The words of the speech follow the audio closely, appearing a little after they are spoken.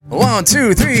1,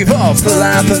 2, 3, 4.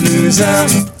 Palapalooza.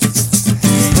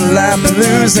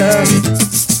 Palapalooza.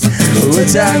 We're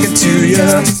talking to you.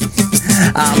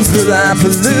 I'm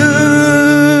Palapalooza.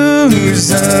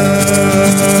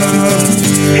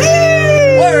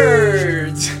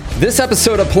 Words. This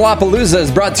episode of Palapalooza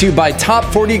is brought to you by Top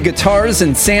 40 Guitars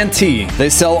and Santee. They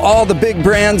sell all the big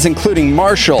brands including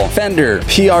Marshall, Fender,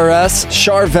 PRS,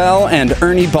 Charvel, and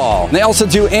Ernie Ball. They also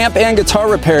do amp and guitar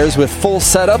repairs with full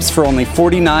setups for only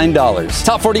 $49.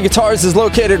 Top 40 Guitars is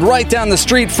located right down the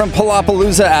street from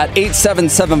Palapalooza at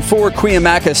 8774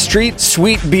 Cuyamaca Street,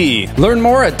 Suite B. Learn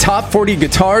more at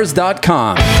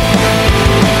top40guitars.com.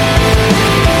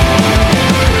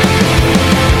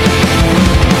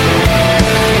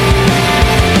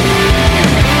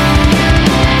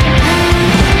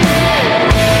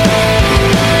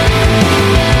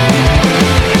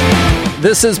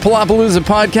 This is Palapalooza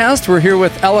Podcast. We're here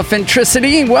with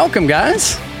Elephantricity. Welcome,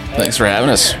 guys. Thanks for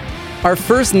having us. Our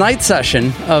first night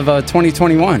session of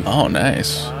 2021. Oh,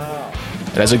 nice.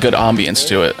 It has a good ambience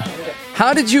to it.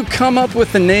 How did you come up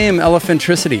with the name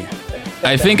Elephantricity?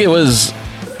 I think it was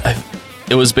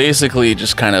basically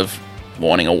just kind of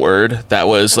wanting a word that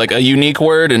was like a unique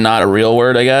word and not a real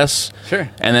word, I guess. Sure.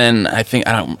 And then I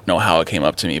don't know how it came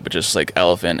up to me, but just like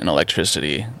elephant and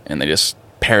electricity, and they just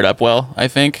paired up well, I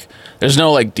think. There's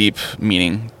no like deep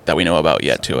meaning that we know about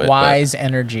yet to it. Wise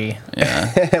energy.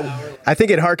 Yeah. I think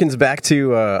it harkens back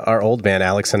to our old band.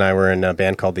 Alex and I were in a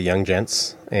band called the Young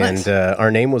Gents, and Nice.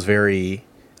 Our name was very,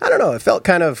 I don't know, it felt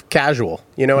kind of casual.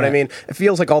 You know what I mean? It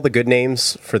feels like all the good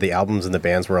names for the albums and the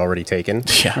bands were already taken.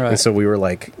 Yeah. Right. And so we were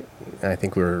like, I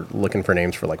think we were looking for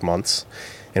names for like months.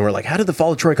 And we're like, how did the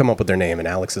Fall of Troy come up with their name? And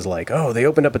Alex is like, oh, they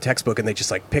opened up a textbook and they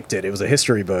just like picked it. It was a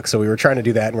history book. So we were trying to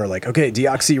do that. And we're like, okay,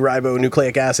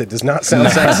 deoxyribonucleic acid does not sound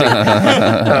sexy.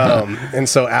 And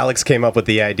so Alex came up with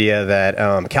the idea that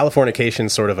Californication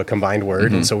is sort of a combined word.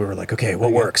 Mm-hmm. And so we were like, okay,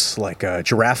 what works? Like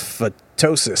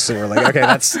giraffetosis. And we're like, okay,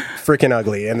 that's freaking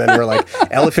ugly. And then we're like,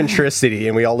 elephantricity.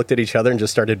 And we all looked at each other and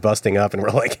just started busting up. And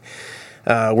we're like,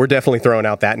 we're definitely throwing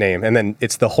out that name. And then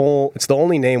it's the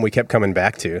only name we kept coming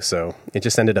back to. So it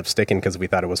just ended up sticking because we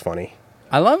thought it was funny.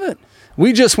 I love it.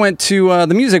 We just went to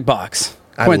the Music Box,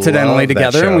 I coincidentally, love that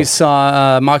together, and show. we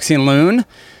saw Moxie and Loon.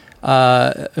 Who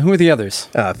are the others?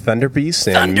 Thunderbeast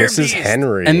and Mrs.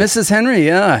 Henry. And Mrs. Henry,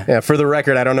 yeah. Yeah, for the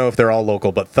record, I don't know if they're all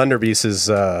local, but Thunderbeast is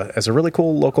a really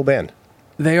cool local band.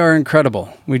 They are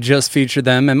incredible. We just featured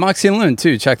them. And Moxie and Loon,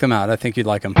 too. Check them out. I think you'd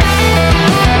like them.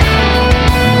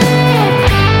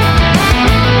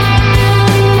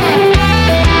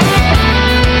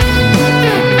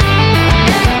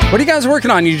 What are you guys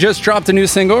working on? You just dropped a new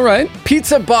single, right?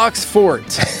 Pizza Box Fort.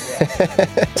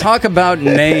 Talk about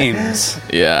names.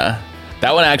 Yeah.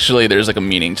 That one actually, there's like a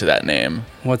meaning to that name.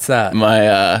 What's that?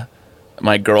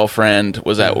 My girlfriend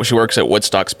she works at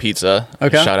Woodstock's Pizza.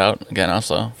 Okay. Shout out again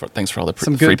also. Thanks for all the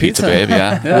Some free good pizza, pizza. babe.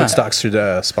 Yeah. Yeah. Woodstock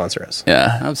should sponsor us.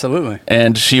 Yeah. Absolutely.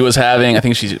 And she was having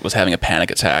a panic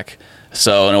attack.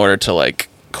 So in order to like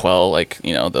quell like,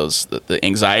 you know, the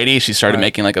anxiety, she started Right.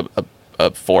 making like a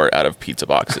fort out of pizza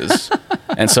boxes.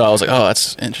 And so I was like, oh,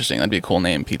 that's interesting. That'd be a cool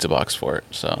name, Pizza Box Fort.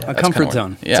 So that's comfort kinda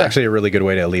zone. Yeah. It's actually a really good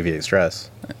way to alleviate stress.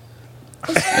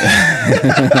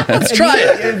 Let's try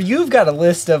it. You've got a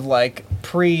list of like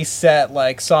preset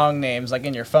like song names like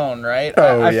in your phone, right?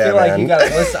 Oh, I yeah, feel like man. you got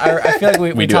a list. I feel like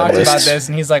we do have talked about lists. this,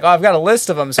 and he's like, "Oh, I've got a list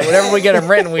of them." So whenever we get them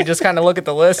written, we just kind of look at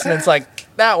the list, and it's like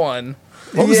that one.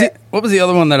 What was the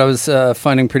other one that I was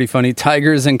finding pretty funny?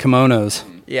 Tigers and kimonos.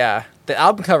 Yeah. The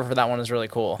album cover for that one is really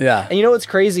cool. Yeah. And you know what's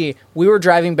crazy? We were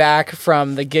driving back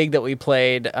from the gig that we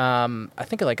played, I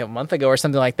think like a month ago or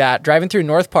something like that, driving through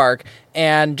North Park,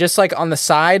 and just like on the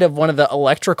side of one of the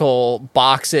electrical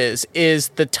boxes is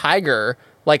the tiger.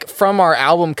 Like from our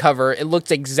album cover, it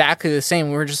looked exactly the same.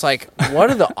 We were just like,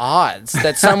 what are the odds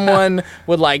that someone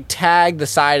would like tag the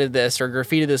side of this or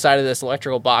graffiti the side of this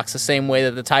electrical box the same way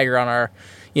that the tiger on our,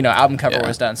 album cover Yeah.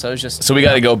 was done. So it was just So we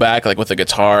got to go back like with the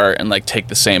guitar and like take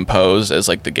the same pose as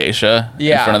like the geisha in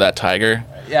Yeah. front of that tiger.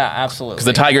 yeah, absolutely. Because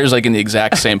the tiger's like in the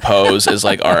exact same pose as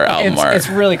like our album art. It's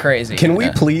really crazy. Can we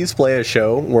please play a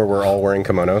show where we're all wearing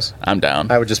kimonos? I'm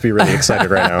down. I would just be really excited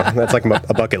right now. That's like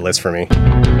a bucket list for me.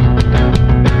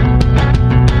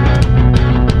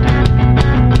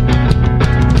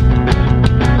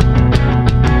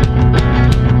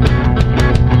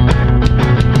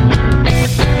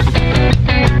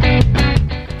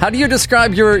 How do you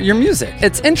describe your music?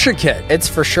 It's intricate. It's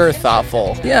for sure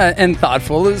thoughtful. Yeah, and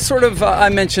thoughtful. It's sort of, I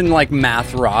mentioned like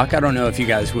math rock. I don't know if you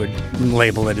guys would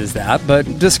label it as that, but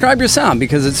describe your sound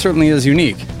because it certainly is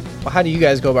unique. Well, how do you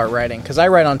guys go about writing? Because I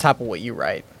write on top of what you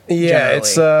write. Yeah,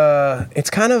 generally. it's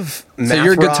kind of math So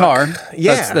your rock. guitar.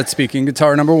 Yeah, That's speaking.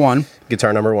 Guitar number one.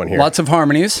 guitar number one here. Lots of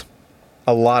harmonies.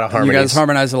 A lot of harmonies. You guys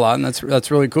harmonize a lot, and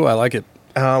that's really cool. I like it.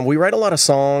 We write a lot of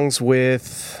songs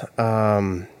with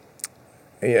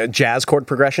jazz chord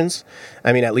progressions.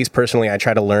 I mean, at least personally, I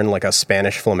try to learn like a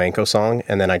Spanish flamenco song,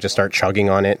 and then I just start chugging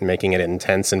on it and making it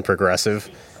intense and progressive.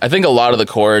 I think a lot of the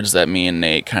chords that me and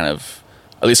Nate kind of,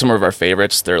 at least some of our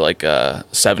favorites, they're like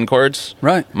 7 chords.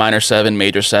 Right. Minor 7,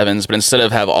 major 7s, but instead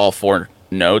of have all 4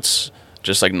 notes,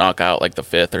 just like knock out like the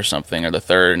 5th or something, or the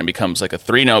 3rd, and it becomes like a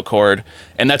 3-note chord.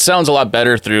 And that sounds a lot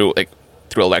better through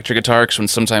electric guitar, because when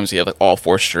sometimes you have like all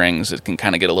 4 strings, it can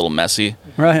kind of get a little messy.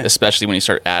 Right. Especially when you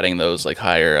start adding those like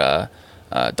higher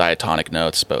diatonic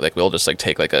notes. But like we'll just like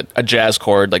take like a jazz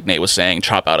chord, like Nate was saying,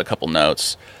 chop out a couple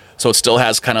notes. So it still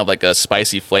has kind of like a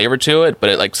spicy flavor to it, but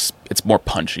it's more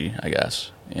punchy, I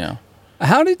guess. Yeah.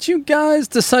 How did you guys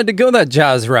decide to go that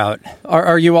jazz route?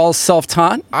 Are you all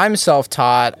self-taught? I'm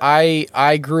self-taught.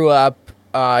 I grew up,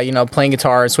 playing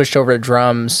guitar and switched over to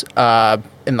drums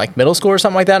in like middle school or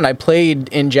something like that. And I played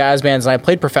in jazz bands, and I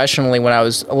played professionally when I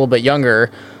was a little bit younger.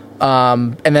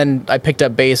 And then I picked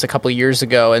up bass a couple of years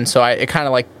ago, and so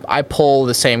I pull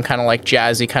the same kind of like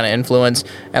jazzy kind of influence.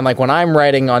 And like when I'm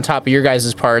writing on top of your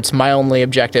guys' parts, my only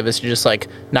objective is to just like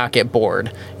not get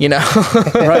bored,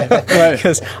 Right.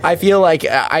 Because I feel like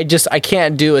I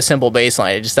can't do a simple bass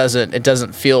line. It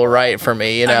doesn't feel right for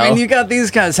me, I mean, you got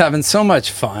these guys having so much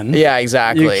fun. Yeah,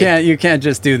 exactly. You can't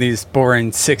just do these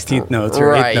boring 16th notes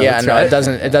or 8th Right? notes. Yeah, no, right?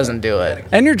 it doesn't do it.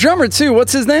 And your drummer too.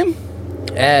 What's his name?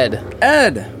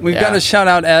 Ed. We've Yeah. got to shout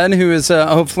out Ed, who is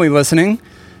hopefully listening.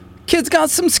 Kid's got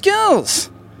some skills.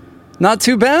 Not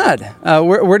too bad.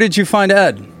 Where did you find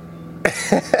Ed?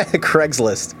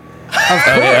 Craigslist.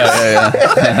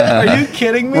 Are you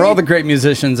kidding me? Where all the great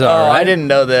musicians are. Oh, right? I didn't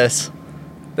know this.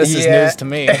 This is Yeah. news to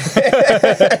me.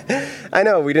 I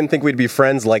know, we didn't think we'd be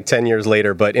friends like 10 years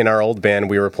later, but in our old band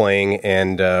we were playing,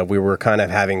 and we were kind of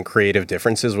having creative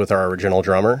differences with our original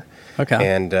drummer. Okay.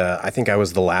 And I think I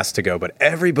was the last to go, but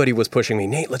everybody was pushing me,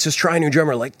 Nate, let's just try a new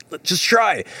drummer. Like, let's just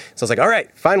try. So I was like, all right,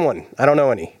 find one. I don't know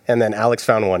any. And then Alex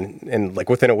found one in like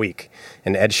within a week,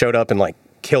 and Ed showed up and like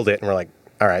killed it. And we're like,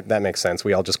 all right, that makes sense.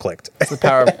 We all just clicked. The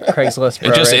power of Craigslist. Bro,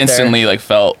 It just right instantly like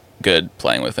felt good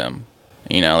playing with him.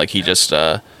 Like he just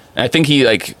and I think he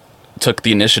like took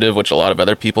the initiative, which a lot of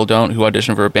other people don't who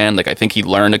audition for a band. Like I think he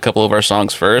learned a couple of our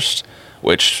songs first,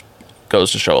 which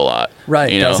goes to show a lot.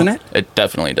 Right, doesn't it? It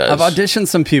definitely does. I've auditioned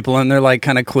some people and they're like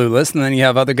kind of clueless, and then you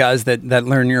have other guys that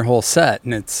learn your whole set,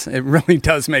 and it really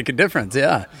does make a difference.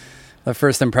 Yeah, the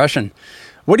first impression.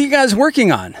 What are you guys working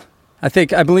on? I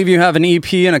believe you have an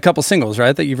EP and a couple singles,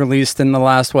 right, that you've released in the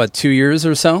last 2 years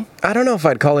or so. I don't know if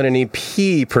I'd call it an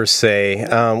EP per se.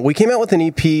 We came out with an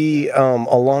EP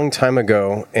a long time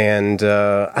ago, and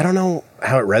I don't know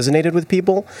how it resonated with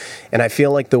people. And I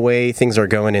feel like the way things are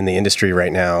going in the industry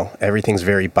right now, everything's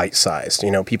very bite-sized.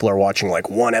 People are watching like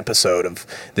one episode of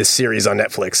this series on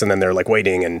Netflix, and then they're like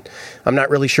waiting. And I'm not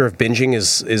really sure if binging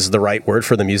is the right word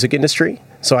for the music industry.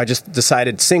 So I just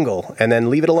decided single, and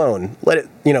then leave it alone. Let it,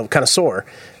 kind of soar.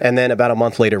 And then about a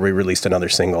month later, we released another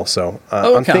single. So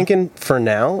I'm thinking for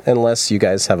now, unless you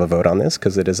guys have a vote on this,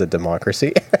 because it is a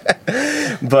democracy.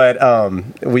 But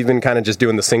we've been kind of just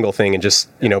doing the single thing and just,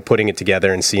 putting it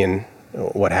together and seeing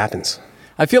what happens.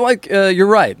 I feel like you're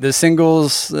right. The single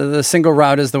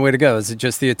route is the way to go. Is it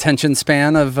just the attention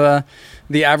span of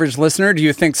the average listener? Do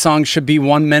you think songs should be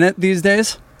 1 minute these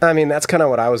days? I mean, that's kind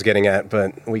of what I was getting at,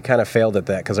 but we kind of failed at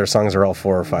that because our songs are all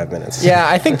 4 or 5 minutes. Yeah,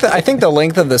 I think the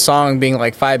length of the song being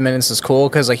like 5 minutes is cool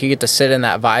because like you get to sit in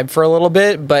that vibe for a little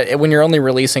bit. But when you're only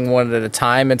releasing one at a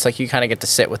time, it's like you kind of get to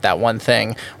sit with that one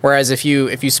thing. Whereas if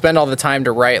you spend all the time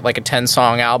to write like a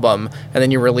 10-song album and then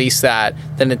you release that,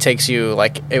 then it takes you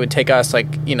it would take us like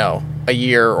a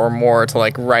year or more to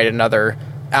like write another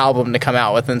album to come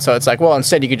out with. And so it's like, well,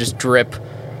 instead you could just drip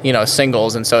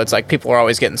singles, and so it's like people are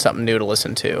always getting something new to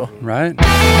listen to. Right.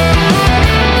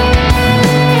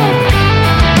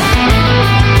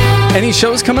 Any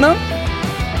shows coming up?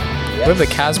 We have the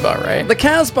Casbah, right? The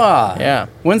Casbah. Yeah.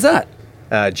 When's that?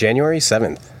 January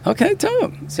 7th. Okay,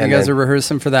 dope. So And you guys then- are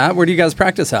rehearsing for that. Where do you guys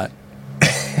practice at?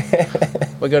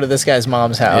 We go to this guy's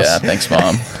mom's house. Yeah, thanks,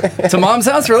 Mom. To Mom's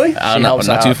house, really? I don't She know, helps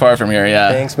not out. too far from here.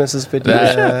 Yeah. Thanks, Mrs. That.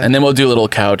 Padilla. And then we'll do little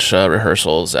couch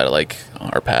rehearsals at like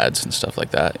our pads and stuff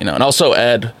like that, And also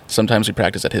Ed, sometimes we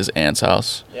practice at his aunt's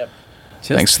house. Yep.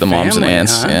 Thanks to the moms and family,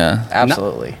 aunts. huh? Yeah.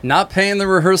 Absolutely. Not paying the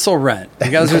rehearsal rent.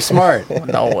 You guys are smart.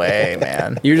 No way,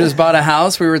 man. You just bought a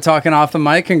house. We were talking off the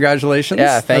mic. Congratulations.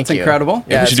 Yeah, thank That's you. incredible.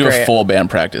 Yeah, we should it's do great. a full band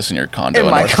practice in your condo. In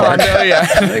my North Park. condo, yeah.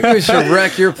 I think we should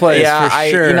wreck your place Yeah, for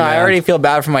I sure. I man. already feel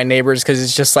bad for my neighbors because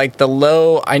it's just like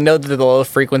I know that the low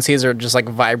frequencies are just like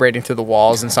vibrating through the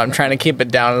walls, and so I'm trying to keep it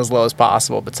down as low as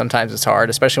possible. But sometimes it's hard,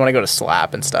 especially when I go to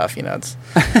slap and stuff. You know, it's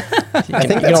you think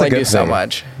can that's only a good do so thing.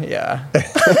 much. Yeah,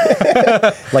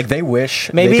 Like they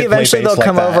wish. maybe they could play eventually bass they'll like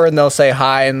come that. over and they'll say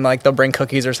hi and like they'll bring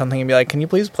cookies or something and be like, "Can you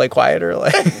please play quieter?"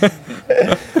 Like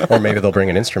Or maybe they'll bring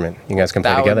an instrument. You guys can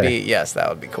play that together. would be that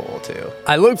would be cool too.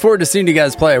 I look forward to seeing you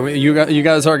guys play. You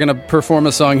guys are going to perform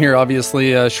a song here,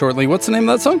 obviously, shortly. What's the name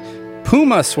of that song?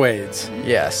 Puma Suades.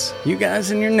 Yes. You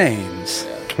guys and your names.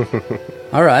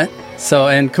 All right. So,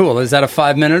 and cool. Is that a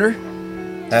 5-minuter?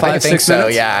 I I think think six so.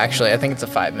 minutes? Yeah, actually, I think it's a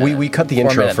 5 minute. we cut the 4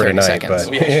 intro minute, for 30 tonight, seconds.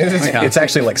 but it's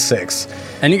actually like 6.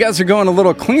 And you guys are going a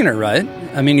little cleaner, right?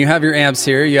 I mean, you have your amps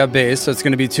here, you have bass, so it's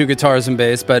going to be 2 guitars and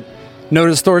bass, but no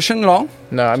distortion at all?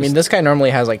 No, I mean this guy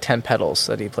normally has like 10 pedals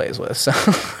that he plays with. So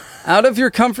Out of your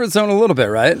comfort zone a little bit,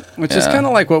 right? Which is Yeah. kind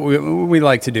of like what we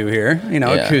like to do here. You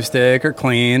know, Yeah. acoustic or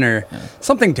clean or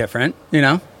something different, you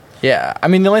know? yeah, I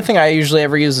mean the only thing I usually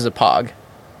ever use is a Pog.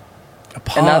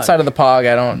 And outside of the Pog,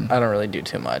 I don't really do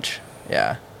too much.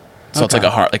 Yeah. So it's like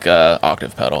like a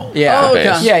octave pedal. Yeah. Oh, for okay.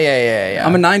 bass. Yeah.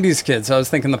 I'm a 90s kid, so I was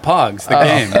thinking the Pogs, the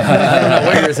game. I don't know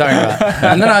what you were talking about.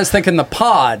 And then I was thinking the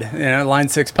pod, you know, line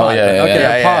 6 pod. yeah, yeah, Okay,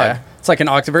 yeah. a Yeah, pod. yeah. It's like an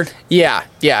octaver. Yeah,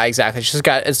 exactly.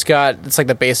 It's like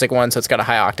the basic one, so it's got a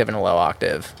high octave and a low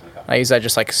octave. I use that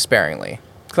just like sparingly.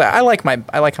 'Cause I like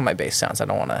how my bass sounds. I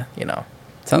don't want to,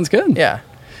 Sounds good. Yeah.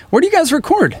 Where do you guys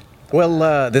record?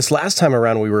 Well, this last time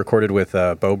around, we recorded with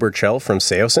Bo Burchell from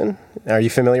Seosin. Are you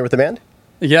familiar with the band?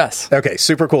 Yes. Okay,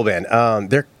 super cool band.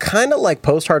 They're kind of like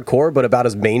post-hardcore, but about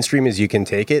as mainstream as you can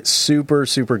take it. Super,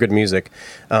 super good music.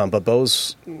 But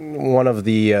Bo's one of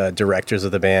the directors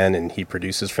of the band, and he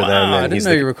produces for them. Wow, And I didn't he's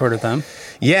know you recorded them.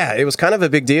 Yeah, it was kind of a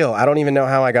big deal. I don't even know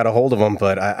how I got a hold of him,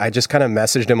 but I just kind of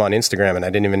messaged him on Instagram, and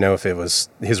I didn't even know if it was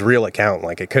his real account.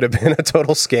 Like, it could have been a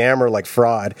total scam or like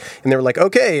fraud. And they were like,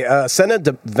 okay, send a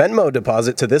Venmo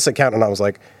deposit to this account. And I was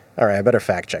like, all right, I better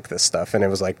fact check this stuff. And it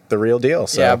was like the real deal.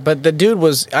 So. Yeah, but the dude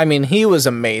he was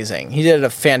amazing. He did a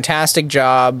fantastic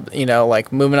job,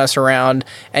 like moving us around.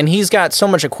 And he's got so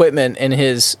much equipment in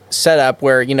his setup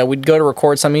where, we'd go to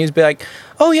record something. He'd be like,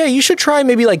 oh, yeah, you should try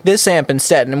maybe like this amp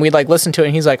instead. And we'd like listen to it.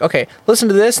 And he's like, okay, listen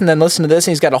to this and then listen to this.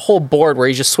 And he's got a whole board where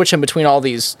he's just switching between all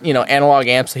these, analog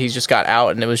amps that he's just got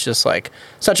out. And it was just like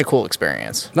such a cool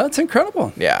experience. That's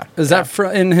incredible. Yeah. Is that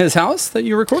in his house that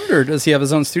you recorded, or does he have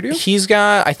his own studio? He's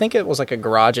got, I think it was like a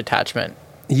garage attachment.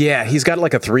 Yeah, he's got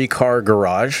like a 3-car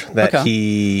garage that Okay.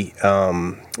 he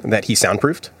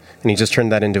soundproofed. And he just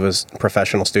turned that into his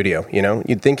professional studio.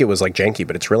 You'd think it was like janky,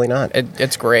 but it's really not.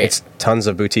 It's great. It's tons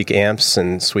of boutique amps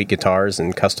and sweet guitars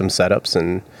and custom setups.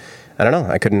 And I don't know,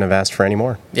 I couldn't have asked for any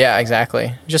more. Yeah,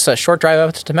 exactly. Just a short drive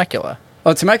up to Temecula.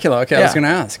 Oh, Temecula. Okay, I was Yeah.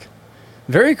 going to ask.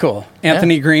 Very cool.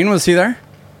 Anthony Green, was he there?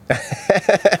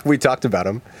 We talked about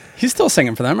him. He's still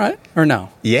singing for them, right? Or no?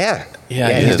 Yeah. Yeah,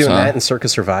 he he's is, doing huh? that in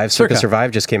Circus Survive. Circa. Circus Survive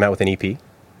just came out with an EP.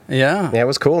 Yeah. Yeah, it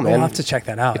was cool, man. We'll have to check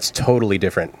that out. It's totally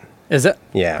different. Is it?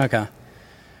 Yeah. Okay.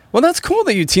 Well, that's cool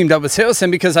that you teamed up with Seosin,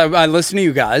 because I listen to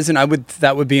you guys, and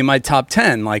that would be in my top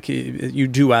 10. Like, you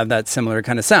do have that similar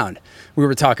kind of sound. We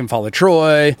were talking Fall of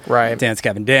Troy, Right. Dance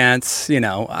Gavin Dance.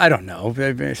 I don't know.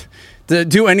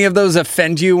 Do any of those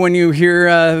offend you when you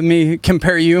hear me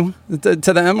compare you to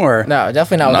them, or No,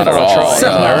 definitely not Not with at Fall of all. Troy.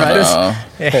 Similar, right?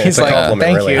 No. He's It's a like, compliment,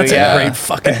 thank really. you. That's Yeah. a great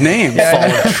fucking name, Fall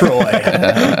of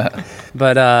Troy.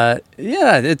 But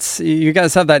yeah, it's you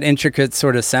guys have that intricate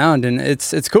sort of sound, and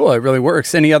it's cool. It really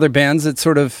works. Any other bands that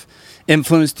sort of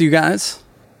influenced you guys?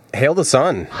 Hail the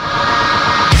Sun.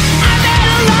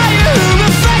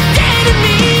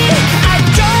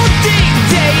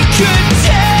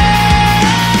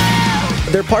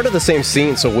 They're part of the same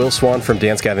scene. So Will Swan from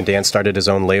Dance Gavin Dance started his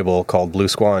own label called Blue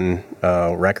Swan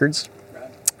Records.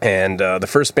 And the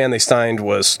first band they signed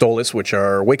was Stolas, which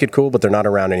are wicked cool, but they're not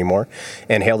around anymore.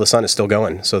 And Hail the Sun is still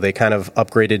going. So they kind of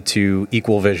upgraded to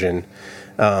Equal Vision.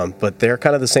 But they're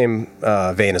kind of the same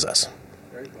vein as us.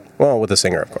 Well, with a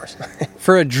singer, of course.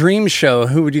 For a dream show,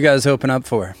 who would you guys open up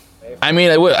for? I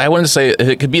mean, I wouldn't say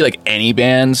it could be like any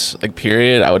bands, like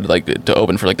period. I would like to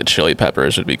open for like the Chili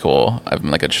Peppers would be cool. I've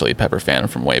been like a Chili Pepper fan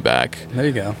from way back. There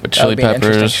you go. But That Chili would be an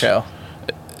interesting Peppers, show.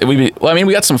 Well, I mean,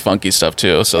 we got some funky stuff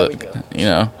too. So we do.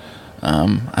 I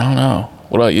don't know.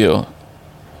 What about you?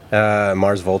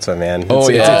 Mars Volta, man. Oh, It's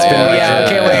yeah. been my Yeah,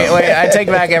 journey. okay, wait. I take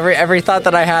back every thought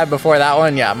that I had before that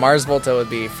one. Yeah, Mars Volta would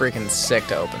be freaking sick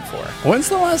to open for. When's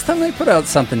the last time they put out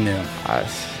something new?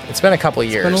 It's been a couple of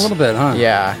years. Been a little bit, huh?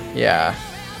 Yeah.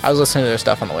 I was listening to their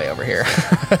stuff on the way over here.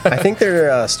 I think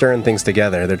they're stirring things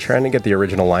together. They're trying to get the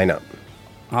original lineup.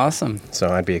 Awesome. So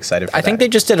I'd be excited for I that. think they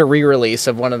just did a re-release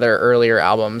of one of their earlier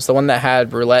albums, the one that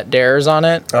had Roulette Dares on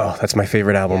it. Oh, that's my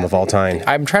favorite album of all time.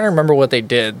 I'm trying to remember what they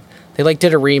did. They like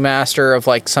did a remaster of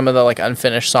like some of the like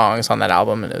unfinished songs on that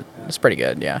album, and it's pretty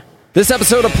good. Yeah. This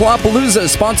episode of Palapalooza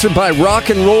is sponsored by Rock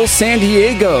and Roll San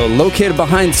Diego, located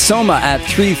behind Soma at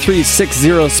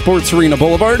 3360 Sports Arena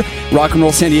Boulevard. Rock and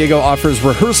Roll San Diego offers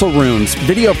rehearsal rooms,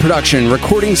 video production,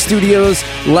 recording studios,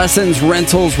 lessons,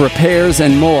 rentals, repairs,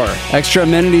 and more. Extra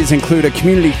amenities include a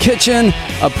community kitchen,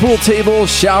 a pool table,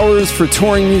 showers for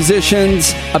touring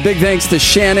musicians. A big thanks to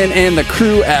Shannon and the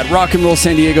crew at Rock and Roll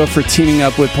San Diego for teaming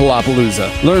up with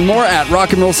Palapalooza. Learn more at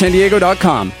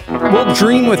rockandrollsandiego.com. We'll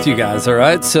dream with you guys, all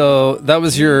right? So that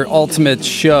was your ultimate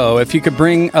show. If you could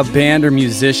bring a band or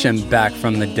musician back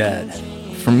from the dead.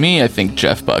 For me, I think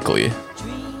Jeff Buckley.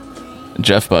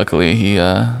 Jeff Buckley, he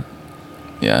was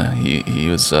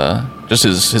just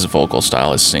his vocal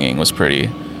style, his singing was pretty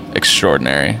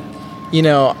extraordinary. You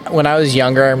know, when I was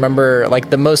younger, I remember like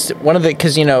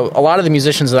because you know a lot of the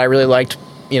musicians that I really liked,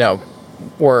 you know,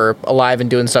 were alive and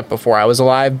doing stuff before I was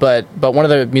alive. But one of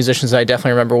the musicians that I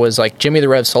definitely remember was like Jimmy the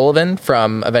Rev Sullivan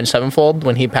from Avenged Sevenfold.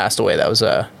 When he passed away, that was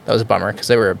a bummer because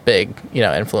they were a big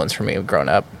influence for me growing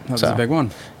up. That was a big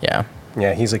one. Yeah.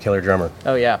 Yeah, he's a killer drummer.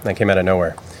 Oh yeah. That came out of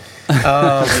nowhere.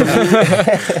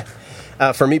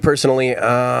 For me personally,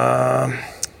 I'm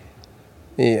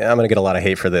going to get a lot of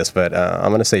hate for this, but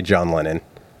I'm going to say John Lennon.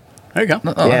 There you go.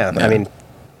 Yeah, I mean,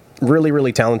 really,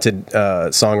 really talented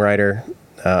songwriter,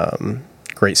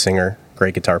 great singer,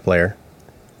 great guitar player,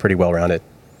 pretty well-rounded.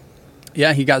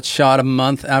 Yeah, he got shot a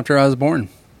month after I was born.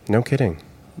 No kidding.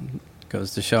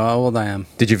 Goes to show how old I am.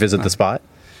 Did you visit the spot?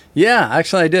 Yeah,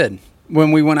 actually I did.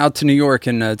 When we went out to New York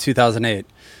in 2008,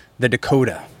 the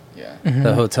Dakota, Yeah.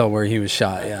 the hotel where he was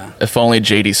shot, yeah. If only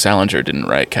J.D. Salinger didn't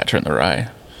write Catcher in the Rye.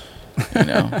 You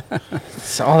know.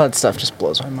 So all that stuff just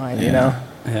blows my mind. You know.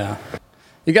 Yeah.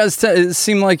 You guys it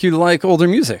seem like you like older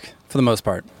music for the most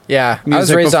part. Yeah, I was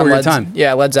Music raised on before your time.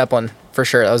 Led Zeppelin for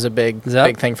sure. That was a big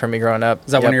Zepp? thing for me growing up.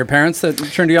 Is that one of your parents that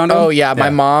turned you on to Oh him? yeah, my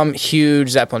mom, huge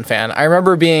Zeppelin fan. I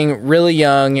remember being really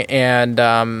young,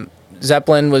 and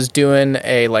Zeppelin was doing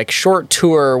a like short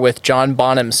tour with John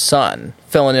Bonham's son,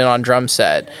 filling in on drum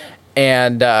set.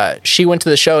 And she went to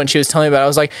the show and she was telling me about it. I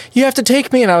was like, you have to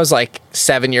take me. And I was like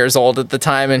 7 years old at the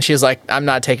time. And she was like, I'm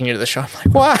not taking you to the show. I'm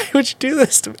like, why would you do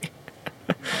this to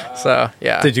me? So,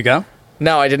 yeah. Did you go?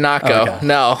 No, I did not go. Okay.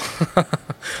 No.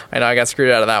 I know I got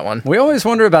screwed out of that one. We always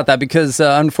wonder about that because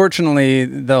unfortunately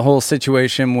the whole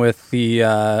situation with the,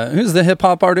 who's the hip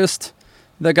hop artist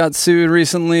that got sued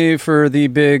recently for the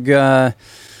big,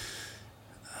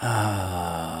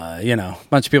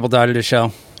 bunch of people died at his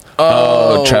show.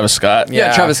 Oh, Travis Scott.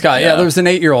 Yeah, Travis Scott. Yeah, Yeah. there was an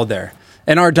 8-year-old there.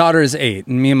 And our daughter is 8.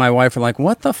 And me and my wife were like,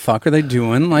 what the fuck are they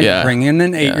doing? Like, Yeah. bringing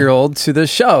an 8-year-old to the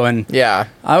show. And Yeah.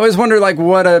 I always wonder, like,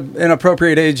 what an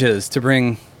appropriate age is to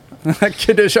bring a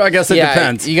kid to a show. I guess it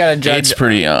depends. You got to judge. It's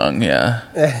pretty young, yeah.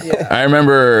 I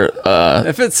remember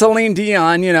If it's Celine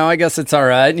Dion, I guess it's all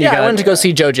right. Yeah, I went to go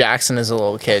see Joe Jackson as a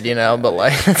little kid, but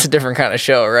like, it's a different kind of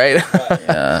show, right?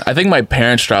 I think my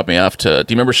parents dropped me off to,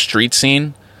 do you remember Street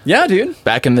Scene? Yeah, dude.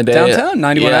 Back in the day. Downtown,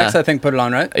 91X, Yeah. I think, put it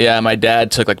on, right? Yeah, my dad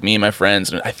took like me and my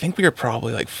friends, and I think we were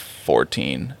probably like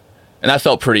 14. And I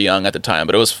felt pretty young at the time,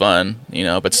 but it was fun,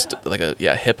 but like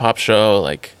a hip hop show,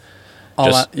 like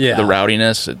the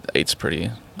rowdiness, it's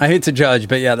pretty. I hate to judge,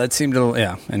 but yeah, that seemed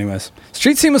anyways.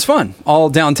 Street Scene was fun.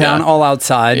 All downtown, Yeah. all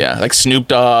outside. Yeah, like Snoop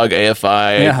Dogg,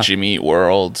 AFI, Yeah. Jimmy Eat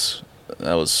World.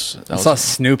 That was I saw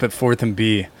Snoop at 4th and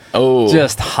B. oh,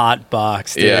 Just hot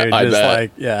box, dude. Yeah, I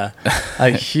just bet. a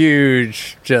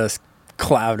huge just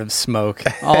cloud of smoke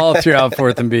all throughout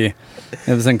 4th and B.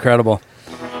 It was incredible.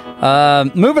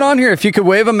 Moving on here, if you could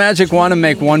wave a magic wand and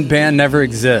make one band never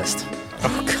exist.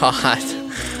 Oh,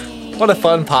 God. What a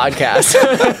fun podcast.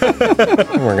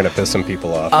 We're going to piss some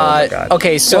people off. Oh, my God.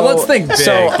 Okay, so Well, let's think big,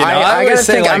 So I always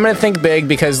say, I'm like- gonna think big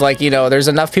because, there's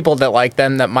enough people that like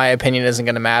them that my opinion isn't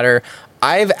gonna matter.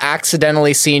 I've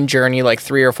accidentally seen Journey like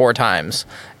 3 or 4 times.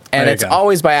 And There you it's go.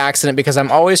 always by accident because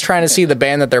I'm always trying to see the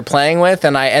band that they're playing with,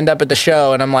 and I end up at the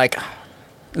show and I'm like,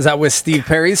 Is that with Steve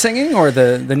Perry singing or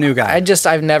the new guy?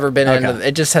 I've never been Okay. into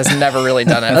it. Just has never really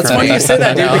done it. That's for funny me. you say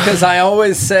that, I dude, know. because I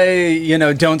always say,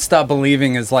 Don't Stop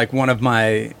Believing is like one of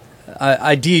my...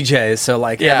 I DJ, so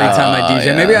like every time I DJ,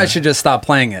 yeah. maybe I should just stop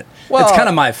playing it. Well, it's kind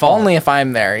of my fault. Only if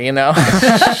I'm there, you know.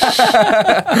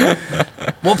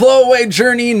 We'll blow away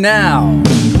Journey now.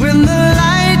 When the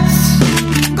lights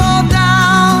go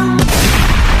down.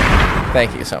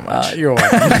 Thank you so much. You're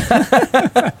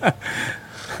welcome.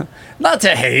 Not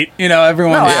to hate,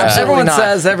 everyone. No, absolutely everyone not.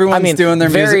 says everyone's doing their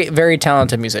very, music. very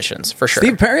talented musicians for sure.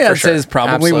 Steve Perry, For I'd say, is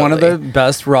probably one of the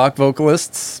best rock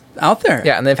vocalists out there.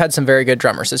 Yeah, and they've had some very good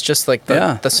drummers. It's just like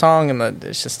the song and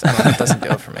it's just it doesn't do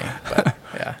it for me. But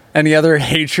yeah. Any other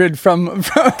hatred from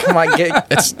Come on,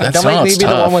 don't make me be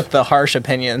the one with the harsh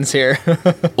opinions here.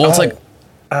 Well, it's like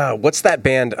What's that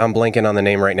band? I'm blanking on the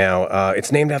name right now.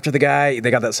 It's named after the guy.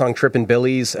 They got that song Trippin'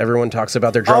 Billies. Everyone talks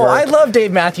about their drummer. Oh, I love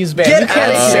Dave Matthews Band. You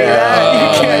can't say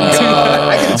that. You can't do that.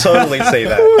 I can totally say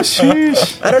that.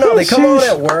 I don't know. They come on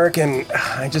at work, and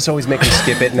I just always make them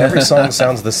skip it, and every song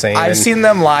sounds the same. I've seen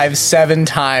them live 7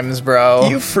 times, bro.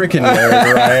 You freaking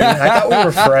nerd, Ryan. I thought we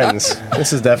were friends.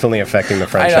 This is definitely affecting the I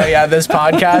friendship. know, yeah, this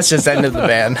podcast just ended the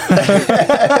band.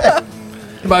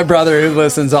 my brother who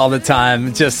listens all the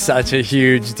time, just such a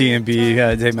huge D&B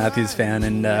Dave Matthews fan,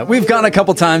 and we've gone a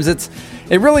couple times. It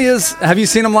really is. Have you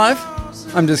seen him live?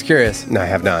 I'm just curious. No, I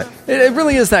have not. It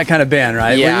really is that kind of band,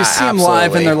 right? Yeah, where you see them live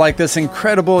absolutely. and they're like this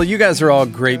incredible. You guys are all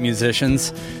great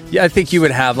musicians. Yeah, I think you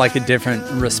would have like a different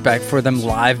respect for them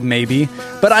live, maybe.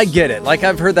 But I get it. Like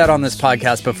I've heard that on this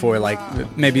podcast before. Like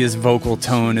maybe his vocal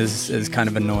tone is kind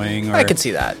of annoying. Or, I could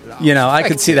see that. I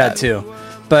could see that too.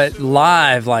 But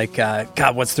live, like,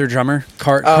 God, what's their drummer?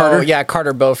 Carter? Oh, yeah,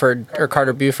 Carter Beauford or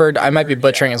Carter Buford. I might be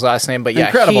butchering his last name, but yeah,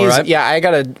 Incredible, right? Yeah,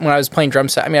 when I was playing drum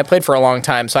set. I mean, I played for a long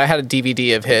time, so I had a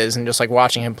DVD of his, and just like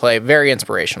watching him play, very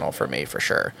inspirational for me, for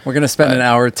sure. We're gonna spend an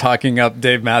hour talking up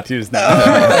Dave Matthews now.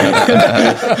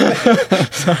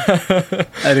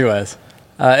 Anyways,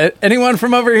 anyone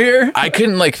from over here? I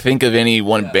couldn't think of any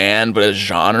one band, but a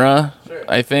genre.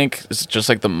 I think it's just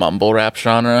like the mumble rap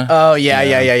genre. Oh yeah.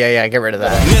 Get rid of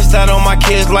that. Missed out on my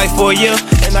kids' life for you,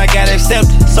 and I gotta accept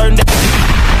certain.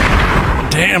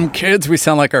 Damn kids, we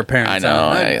sound like our parents. I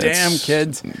know. Damn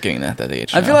kids. Getting at that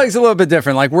age. I feel like it's a little bit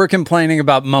different. Like we're complaining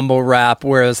about mumble rap,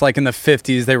 whereas like in the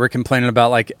 50s they were complaining about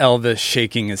like Elvis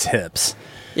shaking his hips.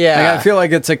 Yeah, Like, I feel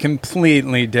like it's a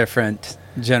completely different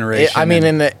generation. I mean,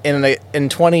 in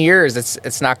 20 years,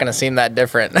 it's not going to seem that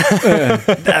different.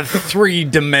 that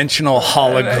 3-dimensional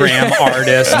hologram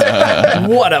artist.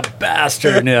 What a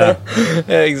bastard. Yeah.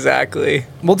 Exactly.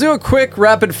 We'll do a quick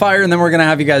rapid fire and then we're going to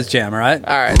have you guys jam, all right?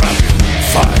 All right.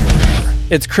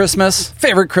 It's Christmas.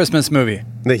 Favorite Christmas movie?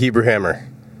 The Hebrew Hammer.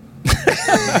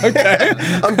 Okay.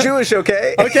 I'm Jewish,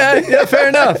 okay? Okay, yeah, fair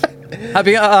enough.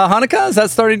 Happy Hanukkah? Has that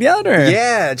started yet? Or?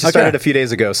 Yeah, it just started a few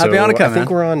days ago. So Happy Hanukkah, I think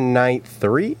man. we're on night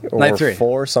 3 or Night 3.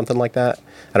 4, something like that.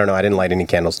 I don't know. I didn't light any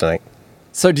candles tonight.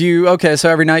 So so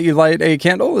every night you light a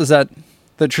candle? Is that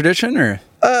the tradition or?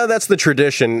 That's the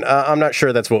tradition. I'm not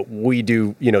sure that's what we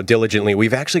do, diligently.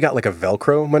 We've actually got like a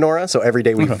Velcro menorah. So every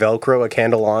day we Velcro a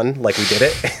candle on like we did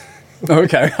it.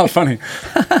 Okay, how funny.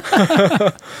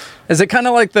 Is it kind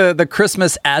of like the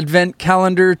Christmas Advent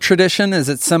calendar tradition? Is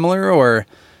it similar, or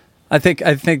I think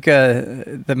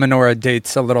the menorah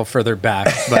dates a little further back,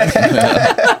 but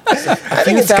I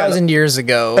think 1,000 years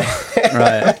ago.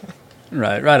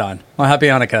 right on. Well, happy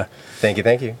Hanukkah. Thank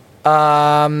you.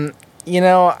 I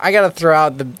got to throw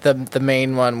out the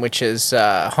main one, which is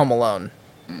Home Alone.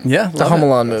 Yeah, The Home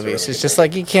Alone movies. It's just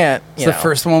like you can't. It's the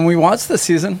first one we watched this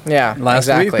season. Yeah, last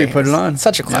week we put it on. It's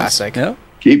such a classic. Yeah.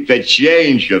 Keep the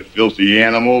change, you filthy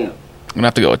animal. I'm gonna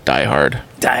have to go with Die Hard.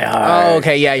 Die Hard. Oh,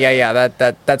 okay, yeah.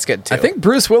 That's good too. I think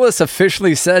Bruce Willis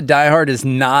officially said Die Hard is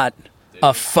not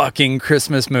a fucking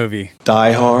Christmas movie.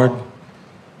 Die Hard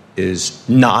is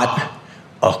not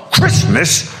a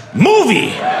Christmas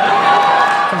movie.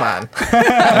 Come on.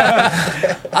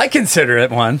 I consider it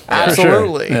one. for sure.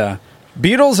 Absolutely. Yeah.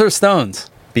 Beatles or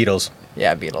Stones? Beatles.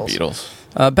 Yeah, Beatles.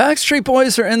 Backstreet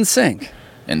Boys or NSYNC?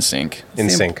 NSYNC. In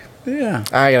sync. Yeah.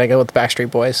 I gotta go with the Backstreet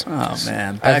Boys. Oh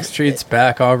man, Backstreet's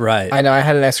back. All right. I know. I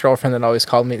had an ex-girlfriend that always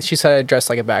called me. She said I dressed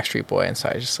like a Backstreet Boy, and so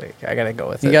I just I gotta go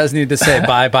with it. You guys need to say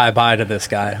bye to this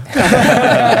guy.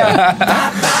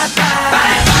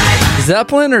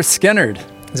 Zeppelin or Skynyrd?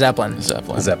 Zeppelin.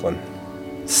 Zeppelin.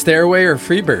 Stairway or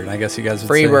Freebird? I guess you guys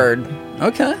would Freebird. say.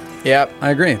 Okay. Yep.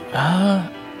 I agree.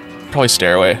 Probably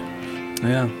Stairway.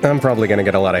 Yeah. I'm probably going to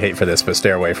get a lot of hate for this, but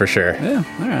Stairway for sure. Yeah.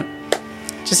 All right.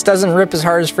 Just doesn't rip as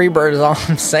hard as Freebird is all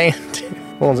I'm saying.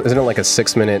 Well, isn't it like a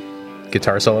 6-minute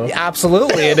guitar solo?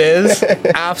 Absolutely it is.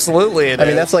 Absolutely it is. I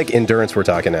mean, that's like endurance we're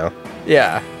talking now.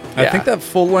 Yeah. I think that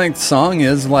full-length song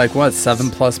is like, what,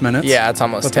 7+ minutes? Yeah, it's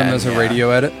almost With them 10, as a yeah. radio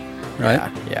edit,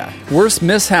 right? Yeah. Worst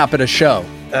mishap at a show?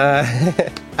 I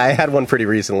had one pretty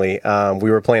recently.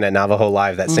 We were playing at Navajo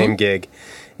Live, that same gig,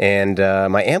 And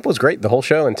my amp was great the whole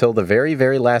show until the very,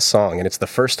 very last song. And it's the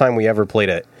first time we ever played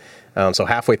it. So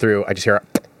halfway through, I just hear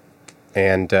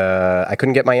and I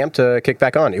couldn't get my amp to kick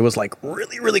back on. It was like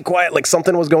really, really quiet, like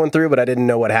something was going through, but I didn't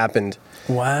know what happened.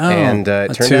 Wow. And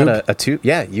it turned out a tube.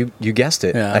 Yeah, you guessed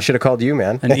it. Yeah. I should have called you,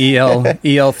 man. An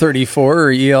EL34 or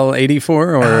EL84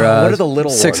 or what are the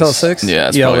little 6L6? Yeah,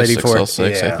 it's probably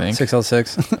 6L6, I think.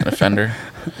 6L6. A Fender.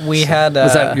 We had.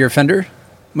 Was that your Fender?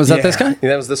 Was that this guy? Yeah,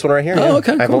 that was this one right here. Oh, yeah.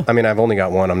 okay, cool. I've only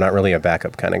got one. I'm not really a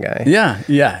backup kind of guy.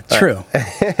 Yeah, true.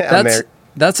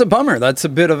 That's a bummer. That's a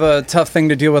bit of a tough thing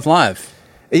to deal with live.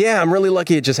 Yeah, I'm really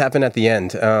lucky it just happened at the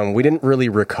end. We didn't really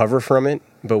recover from it,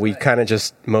 but we kind of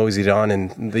just moseyed on,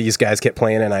 and these guys kept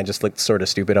playing, and I just looked sort of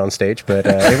stupid on stage, but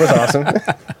it was awesome.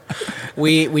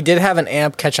 We did have an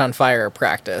amp catch on fire at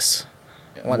practice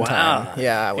one time.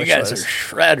 Yeah, you guys are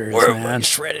shredders, man.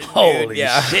 shredded. Holy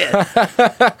shit!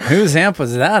 Whose amp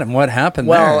was that, and what happened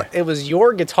Well, there? it was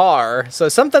your guitar, so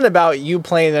something about you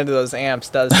playing into those amps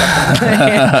does something.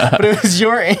 But it was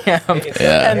your amp.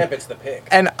 It's the pick.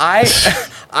 And I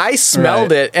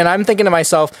smelled it, and I'm thinking to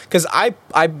myself, because I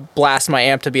blast my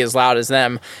amp to be as loud as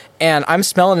them, and I'm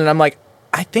smelling it, and I'm like,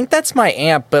 I think that's my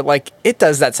amp, but like it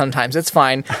does that sometimes. It's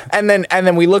fine. And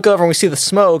then we look over and we see the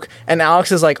smoke, and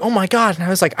Alex is like, "Oh my god!" And I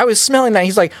was like, "I was smelling that."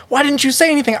 He's like, "Why didn't you say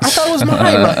anything? I thought it was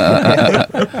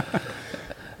mine."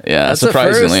 Yeah, That's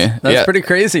surprisingly. a first. That's pretty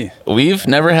crazy. We've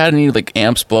never had any like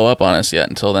amps blow up on us yet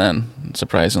until then,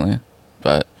 surprisingly.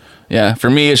 But yeah, for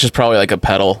me, it's just probably like a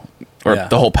pedal or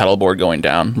the whole pedal board going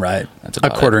down. Right. That's a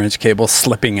about quarter-inch cable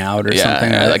slipping out or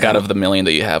something. Yeah, like out of the million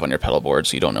that you have on your pedal board,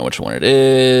 so you don't know which one it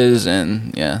is.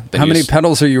 And yeah. How many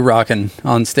pedals are you rocking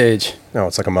on stage? No,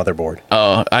 it's like a motherboard.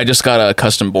 Oh, I just got a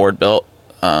custom board built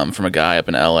from a guy up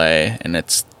in LA, and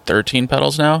it's 13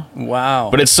 pedals now. Wow.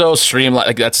 But it's so streamlined.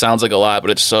 Like that sounds like a lot, but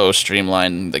it's so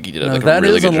streamlined. Like you did like a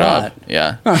really good job. Lot.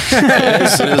 Yeah.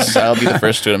 it is. I'll be the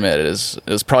first to admit it is.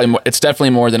 It's probably more, it's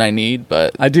definitely more than I need,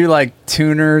 but I do like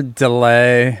tuner,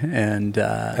 delay, and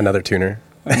Another tuner.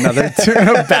 another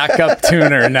tuner, backup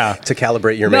tuner. No. To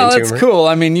calibrate your No, main that's tuner. cool.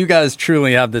 I mean, you guys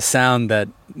truly have the sound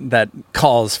that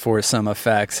calls for some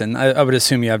effects, and I would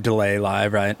assume you have delay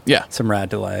live, right? Yeah. Some rad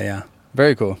delay, yeah.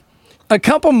 Very cool. A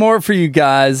couple more for you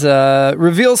guys.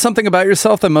 Reveal something about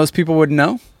yourself that most people wouldn't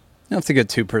know. You don't have to get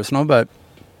too personal, but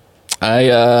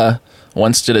I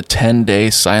once did a 10-day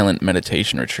silent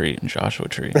meditation retreat in Joshua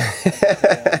Tree.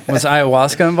 was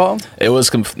ayahuasca involved? It was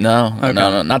no,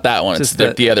 not that one. Just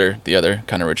It's the other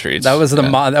kind of retreats. That was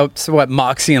Yeah. that's what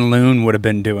Moxie and Loon would have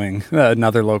been doing.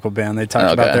 Another local band. They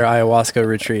talked about their ayahuasca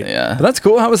retreat. Yeah. But that's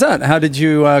cool. How was that? How did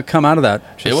you come out of that?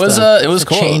 It was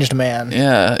cool. Changed man.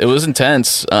 Yeah, it was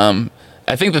intense.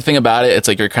 I think the thing about it, it's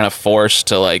like you're kind of forced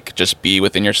to like just be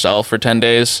within yourself for 10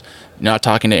 days, not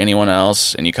talking to anyone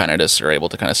else, and you kind of just are able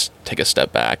to kind of take a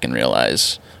step back and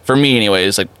realize, for me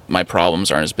anyways, like my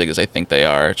problems aren't as big as I think they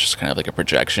are. It's just kind of like a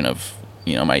projection of,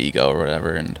 my ego or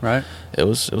whatever, and Right. it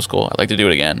was cool. I'd like to do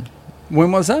it again.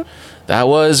 When was that? That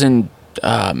was in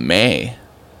May.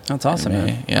 That's awesome, May,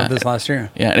 man. yeah. Of this last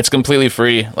year. Yeah, and it's completely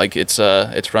free. Like it's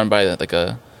run by like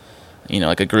a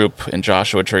group in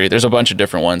Joshua Tree. There's a bunch of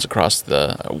different ones across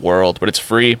the world, but it's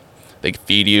free. They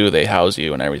feed you, they house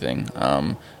you, and everything.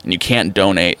 And you can't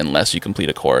donate unless you complete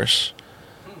a course.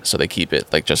 So they keep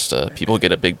it like just people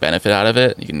get a big benefit out of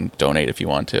it. You can donate if you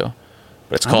want to,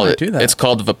 but it's might do that. it's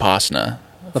called Vipassana.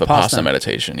 Vipassana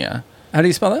meditation. Yeah. How do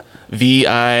you spell that?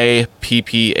 Vipassana.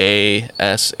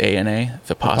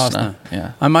 Vipassana.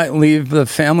 Yeah. I might leave the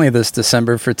family this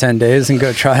December for 10 days and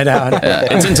go try it out. Yeah,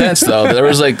 it's intense though. There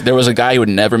was a guy who had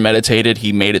never meditated.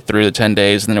 He made it through the 10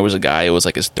 days, and then there was a guy who was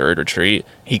like his third retreat.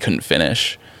 He couldn't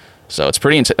finish. So it's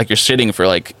pretty intense. Like you're sitting for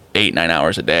like 8-9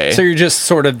 hours a day. So you're just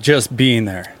sort of just being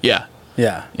there. Yeah.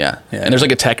 Yeah. Yeah. And there's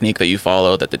like a technique that you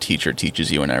follow that the teacher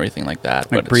teaches you and everything like that.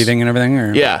 Like breathing and everything?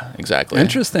 Or? Yeah, exactly.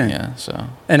 Interesting. Yeah. So.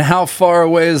 And how far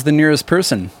away is the nearest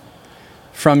person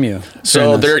from you?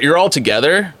 So you're all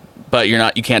together, but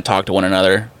you can't talk to one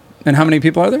another. And how many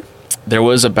people are there? There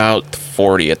was about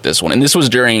 40 at this one, and this was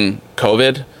during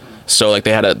COVID. So like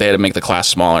they had to make the class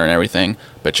smaller and everything,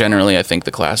 but generally I think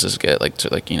the classes get like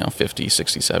to 50,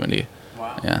 60, 70.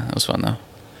 Wow. Yeah, that was fun though.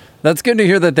 That's good to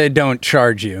hear that they don't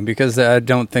charge you, because I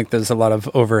don't think there's a lot of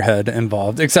overhead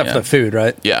involved, except for the food,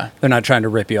 right? Yeah. They're not trying to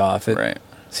rip you off. It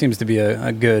seems to be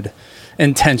a good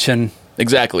intention.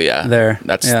 Exactly, yeah. There.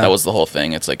 That was the whole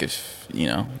thing. It's like if,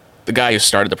 the guy who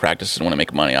started the practice didn't want to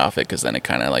make money off it, because then it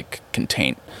kind of like can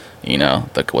taint,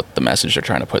 what the message they're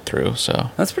trying to put through. So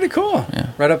that's pretty cool.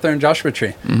 Yeah. Right up there in Joshua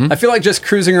Tree. Mm-hmm. I feel like just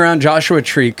cruising around Joshua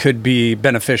Tree could be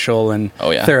beneficial and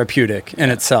therapeutic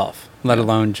in itself, let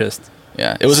alone just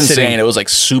Yeah, it was Sitting. insane. It was like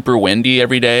super windy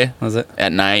every day. Was it?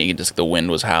 At night, the wind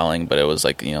was howling, but it was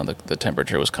like, the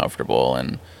temperature was comfortable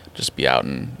and just be out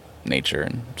in nature.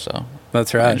 And so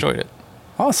That's I right. enjoyed it.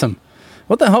 Awesome.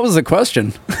 What the hell was the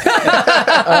question?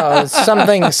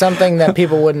 Something that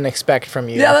people wouldn't expect from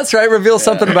you. Yeah, that's right. Reveal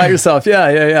something about yourself.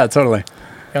 Yeah, totally.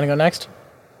 You want to go next?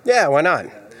 Yeah, why not?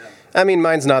 I mean,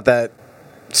 mine's not that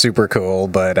super cool,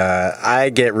 but I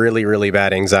get really, really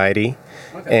bad anxiety.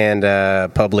 And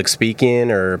public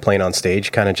speaking or playing on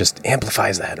stage kind of just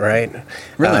amplifies that, right?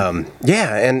 Really?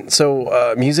 Yeah, and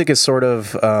so music is sort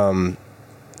of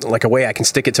like a way I can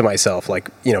stick it to myself, like,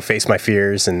 face my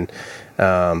fears and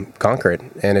conquer it.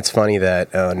 And it's funny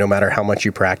that no matter how much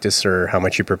you practice or how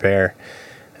much you prepare,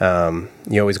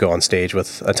 you always go on stage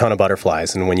with a ton of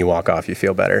butterflies, and when you walk off, you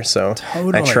feel better. So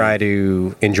Totally. I try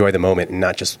to enjoy the moment and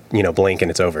not just, blink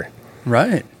and it's over.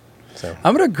 Right. So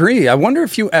I would agree. I wonder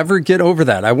if you ever get over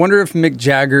that. I wonder if Mick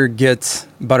Jagger gets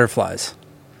butterflies.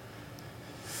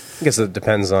 I guess it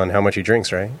depends on how much he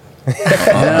drinks, right?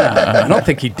 I don't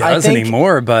think he does think-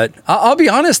 anymore, but I'll be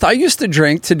honest. I used to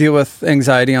drink to deal with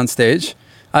anxiety on stage.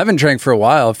 I haven't drank for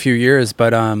a few years,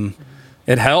 but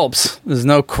it helps. There's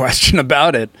no question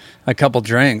about it. A couple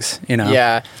drinks,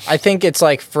 Yeah, I think it's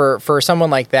like for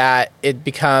someone like that, it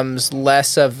becomes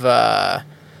less of a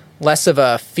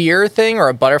fear thing or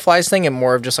a butterflies thing, and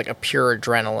more of just like a pure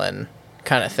adrenaline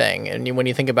kind of thing. And when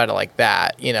you think about it like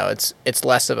that, it's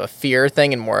less of a fear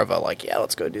thing and more of a like, yeah,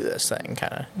 let's go do this thing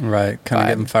kind of. Right. Kind of Vibe.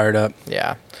 getting fired up.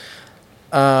 Yeah.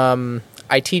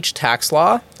 I teach tax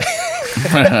law,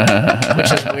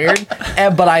 which is weird,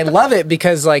 but I love it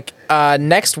because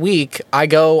next week I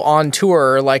go on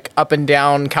tour up and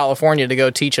down California to go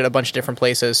teach at a bunch of different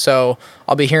places. So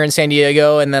I'll be here in San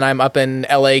Diego, and then I'm up in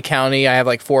LA County. I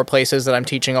have 4 places that I'm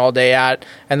teaching all day at,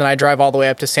 and then I drive all the way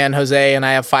up to San Jose, and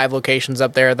I have 5 locations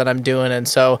up there that I'm doing. And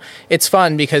so it's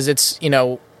fun because it's,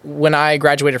 when I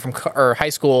graduated from high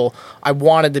school, I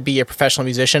wanted to be a professional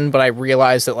musician, but I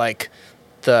realized that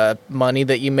the money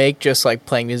that you make just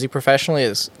playing music professionally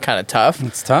is kind of tough.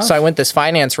 It's tough. So I went this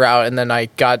finance route, and then I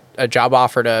got a job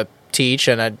offer to teach,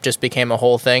 and it just became a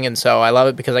whole thing. And so I love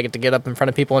it because I get to get up in front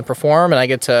of people and perform, and I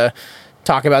get to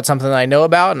talk about something that I know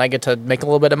about, and I get to make a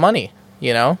little bit of money,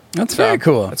 That's very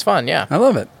cool. It's fun, yeah. I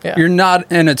love it. Yeah. You're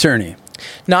not an attorney.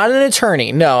 Not an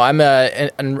attorney. No, I'm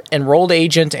an enrolled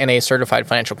agent and a certified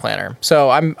financial planner. So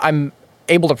I'm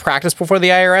able to practice before the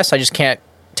IRS. I just can't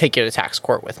take you to tax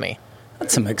court with me.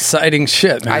 That's some exciting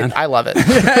shit, man. I love it.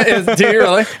 Do you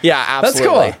really? Yeah, absolutely.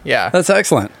 That's cool. Yeah. That's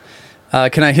excellent.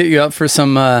 Can I hit you up for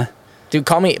some Dude,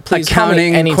 please call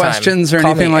accounting me anytime. questions or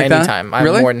Call anything me like that? anytime. I'm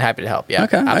Really? more than happy to help. Yeah.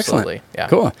 Okay, Absolutely. excellent. Yeah.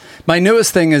 Cool. My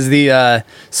newest thing is the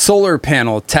solar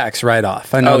panel tax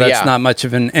write-off. I know Oh, that's yeah. not much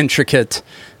of an intricate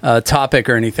topic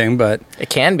or anything, but It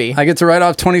can be. I get to write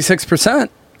off 26%,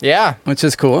 Yeah. which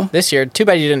is cool. This year. Too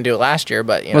bad you didn't do it last year,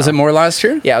 but Was it more last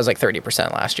year? Yeah, it was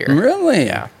 30% last year. Really?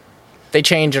 Yeah. They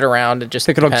change it around. It just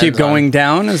Think it'll keep depends on- going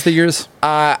down as the years?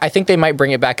 I think they might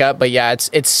bring it back up, but yeah,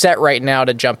 it's set right now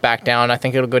to jump back down. I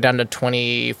think it'll go down to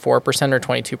 24% or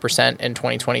 22% in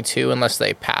 2022 unless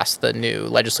they pass the new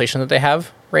legislation that they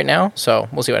have right now. So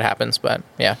we'll see what happens, but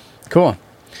yeah. Cool.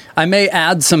 I may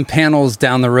add some panels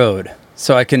down the road,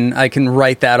 so I can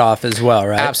write that off as well,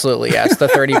 right? Absolutely, yeah. It's the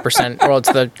 30%. Well,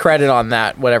 it's the credit on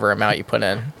that, whatever amount you put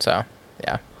in. So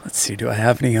yeah. Let's see. Do I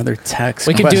have any other text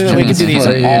We could do questions these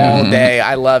for you? all day.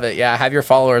 I love it. Yeah, have your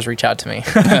followers reach out to me.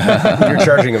 You're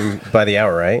charging them by the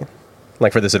hour, right?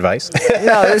 For this advice?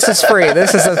 No, this is free.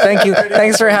 This is a thank you.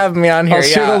 Thanks for having me on here. I'll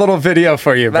shoot yeah. a little video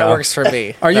for you, That bro. works for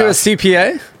me. Are you No. a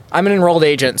CPA? I'm an enrolled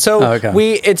agent. So Oh, okay.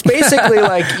 it's basically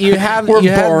you have We're you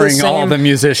have boring the all same, the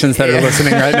musicians that are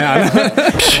listening right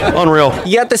now. Unreal.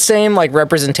 you got the same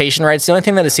representation rights. The only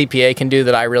thing that a CPA can do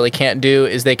that I really can't do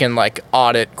is they can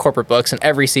audit corporate books, and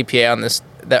every CPA on this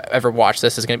that ever watched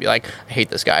this is going to be I hate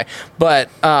this guy. But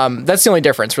that's the only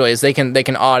difference really is they can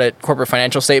audit corporate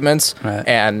financial statements, Right.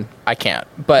 and I can't.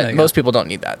 There But you most go. people don't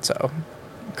need that, so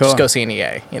Cool. just go see an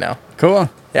EA. Cool.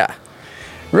 Yeah.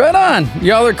 Right on.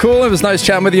 Y'all are cool. It was nice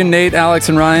chatting with you, Nate, Alex,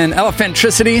 and Ryan.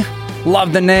 Elephantricity.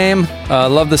 Love the name.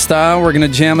 Love the style. We're going to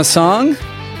jam a song.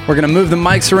 We're going to move the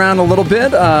mics around a little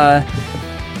bit. I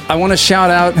want to shout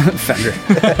out Fender.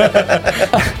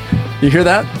 You hear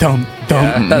that? Dum,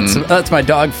 dum. That's my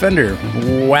dog Fender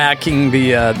whacking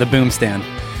the boom stand.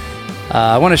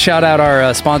 I want to shout out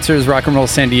our sponsors, Rock and Roll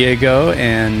San Diego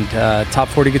and Top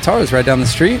 40 Guitars right down the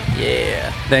street.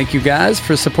 Yeah. Thank you guys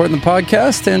for supporting the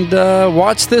podcast, and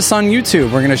watch this on YouTube.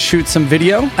 We're going to shoot some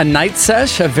video, a night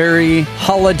sesh, a very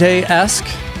holiday-esque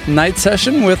night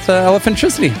session with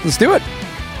Elephantricity. Let's do it.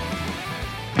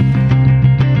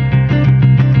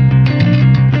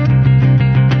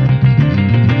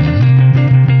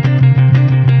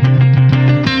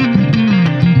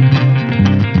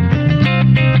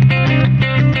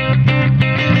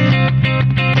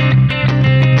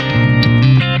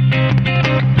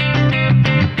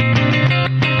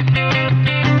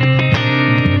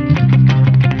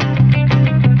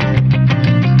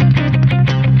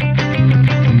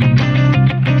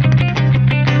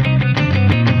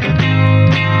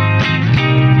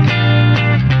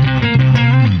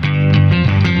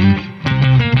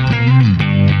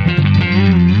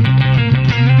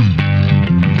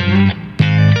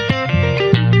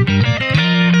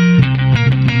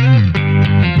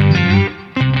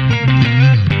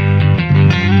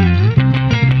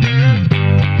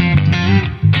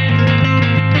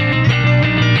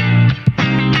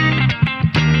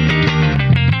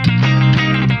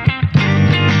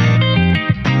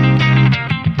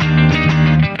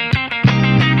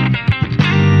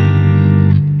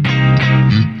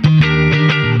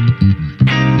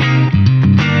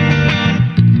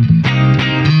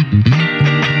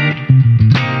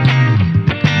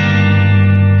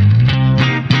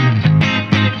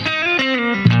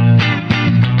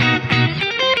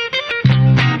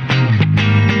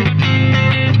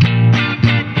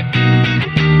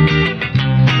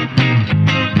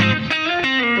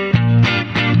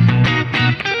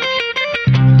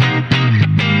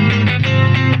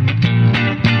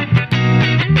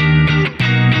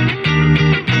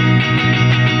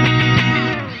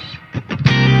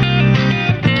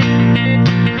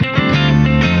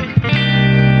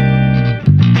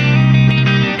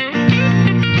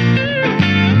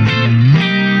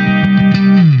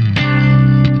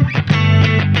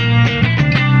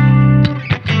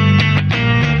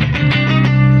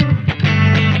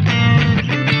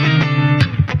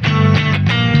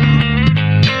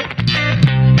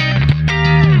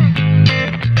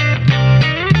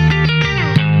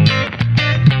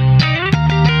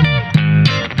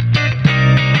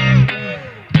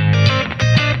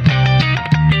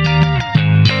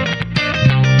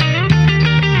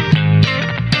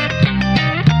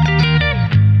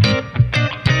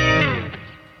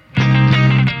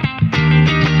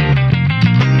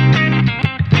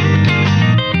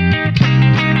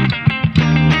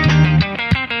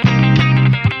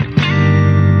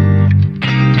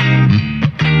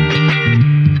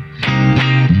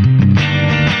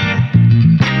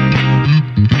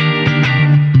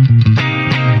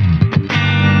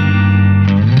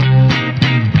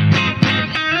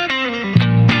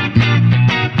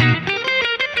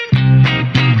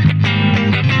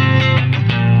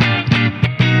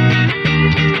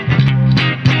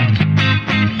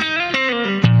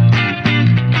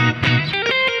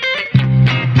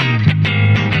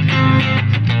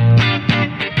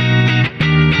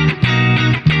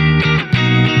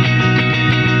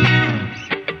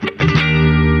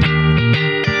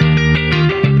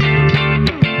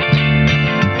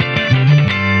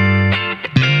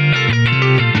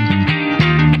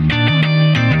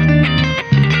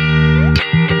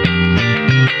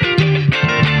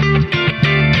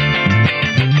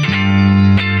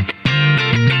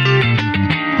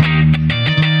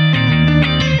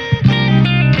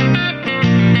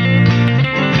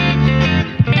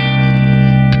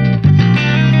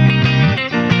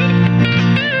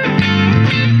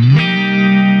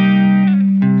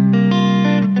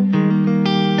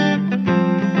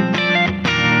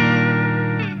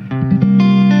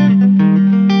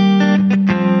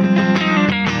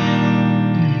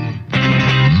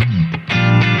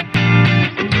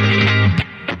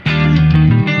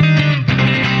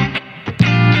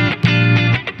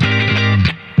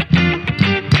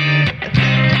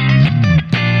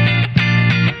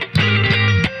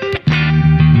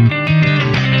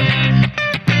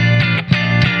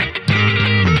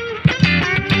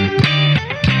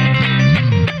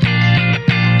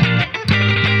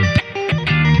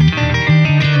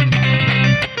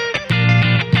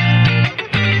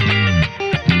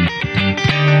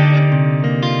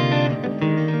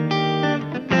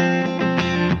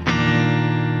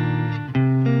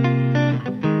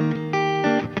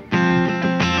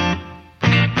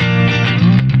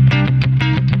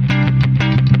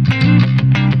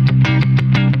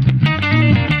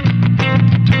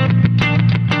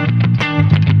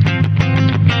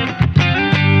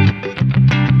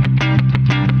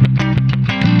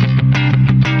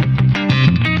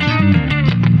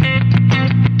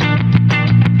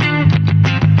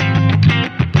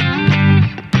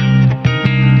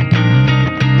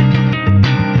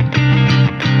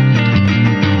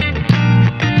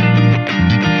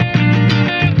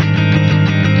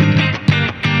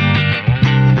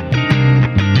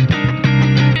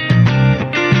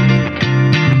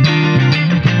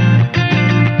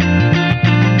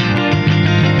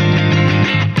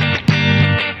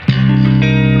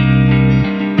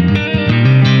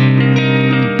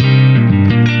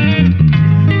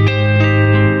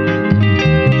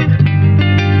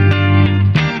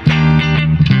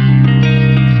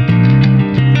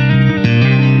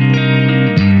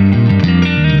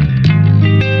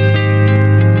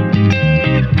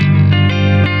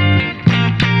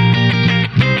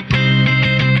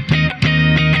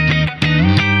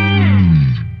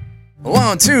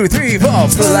 1, 2, 3, 4.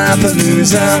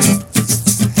 Palapalooza.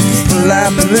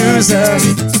 Palapalooza.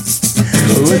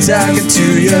 We're talking to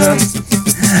you.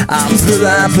 I'm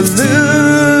Palapalooza.